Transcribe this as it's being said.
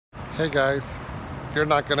Hey guys, you're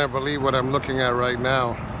not gonna believe what I'm looking at right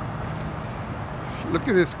now. Look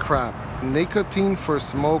at this crap. Nicotine for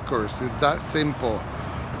smokers. It's that simple.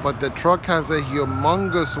 But the truck has a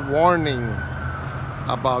humongous warning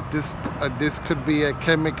about this. This could be a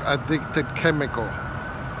addicted chemical.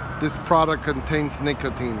 This product contains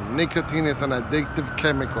nicotine. Nicotine is an addictive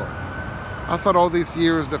chemical. I thought all these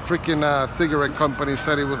years the freaking cigarette company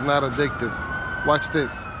said it was not addictive. Watch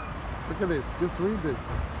this. Look at this. Just read this.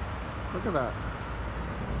 Look at that.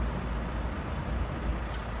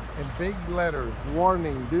 In big letters,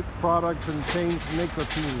 warning, this product contains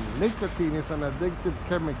nicotine. Nicotine is an addictive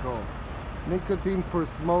chemical. Nicotine for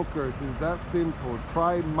smokers is that simple.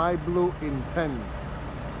 Try Myblue Intense.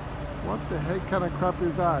 What the heck kind of crap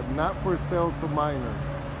is that? Not for sale to minors.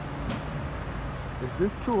 Is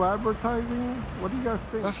this true advertising? What do you guys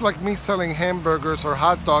think? That's like me selling hamburgers or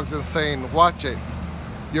hot dogs and saying, watch it.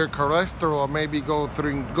 Your cholesterol may be going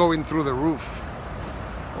through the roof.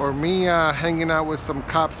 Or me hanging out with some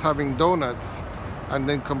cops having donuts and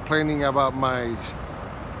then complaining about my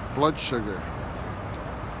blood sugar.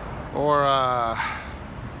 Or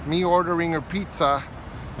me ordering a pizza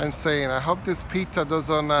and saying, I hope this pizza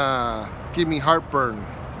doesn't give me heartburn.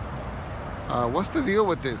 What's the deal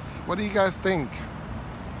with this? What do you guys think?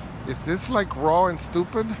 Is this like raw and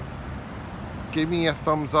stupid? Give me a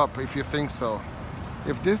thumbs up if you think so.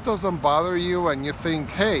 If this doesn't bother you and you think,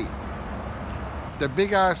 hey, the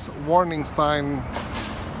big ass warning sign,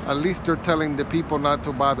 at least they're telling the people not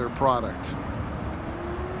to buy their product.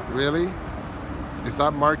 Really? Is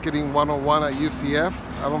that marketing 101 at UCF?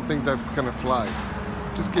 I don't think that's gonna fly.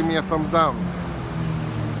 Just give me a thumbs down.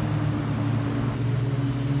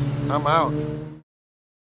 I'm out.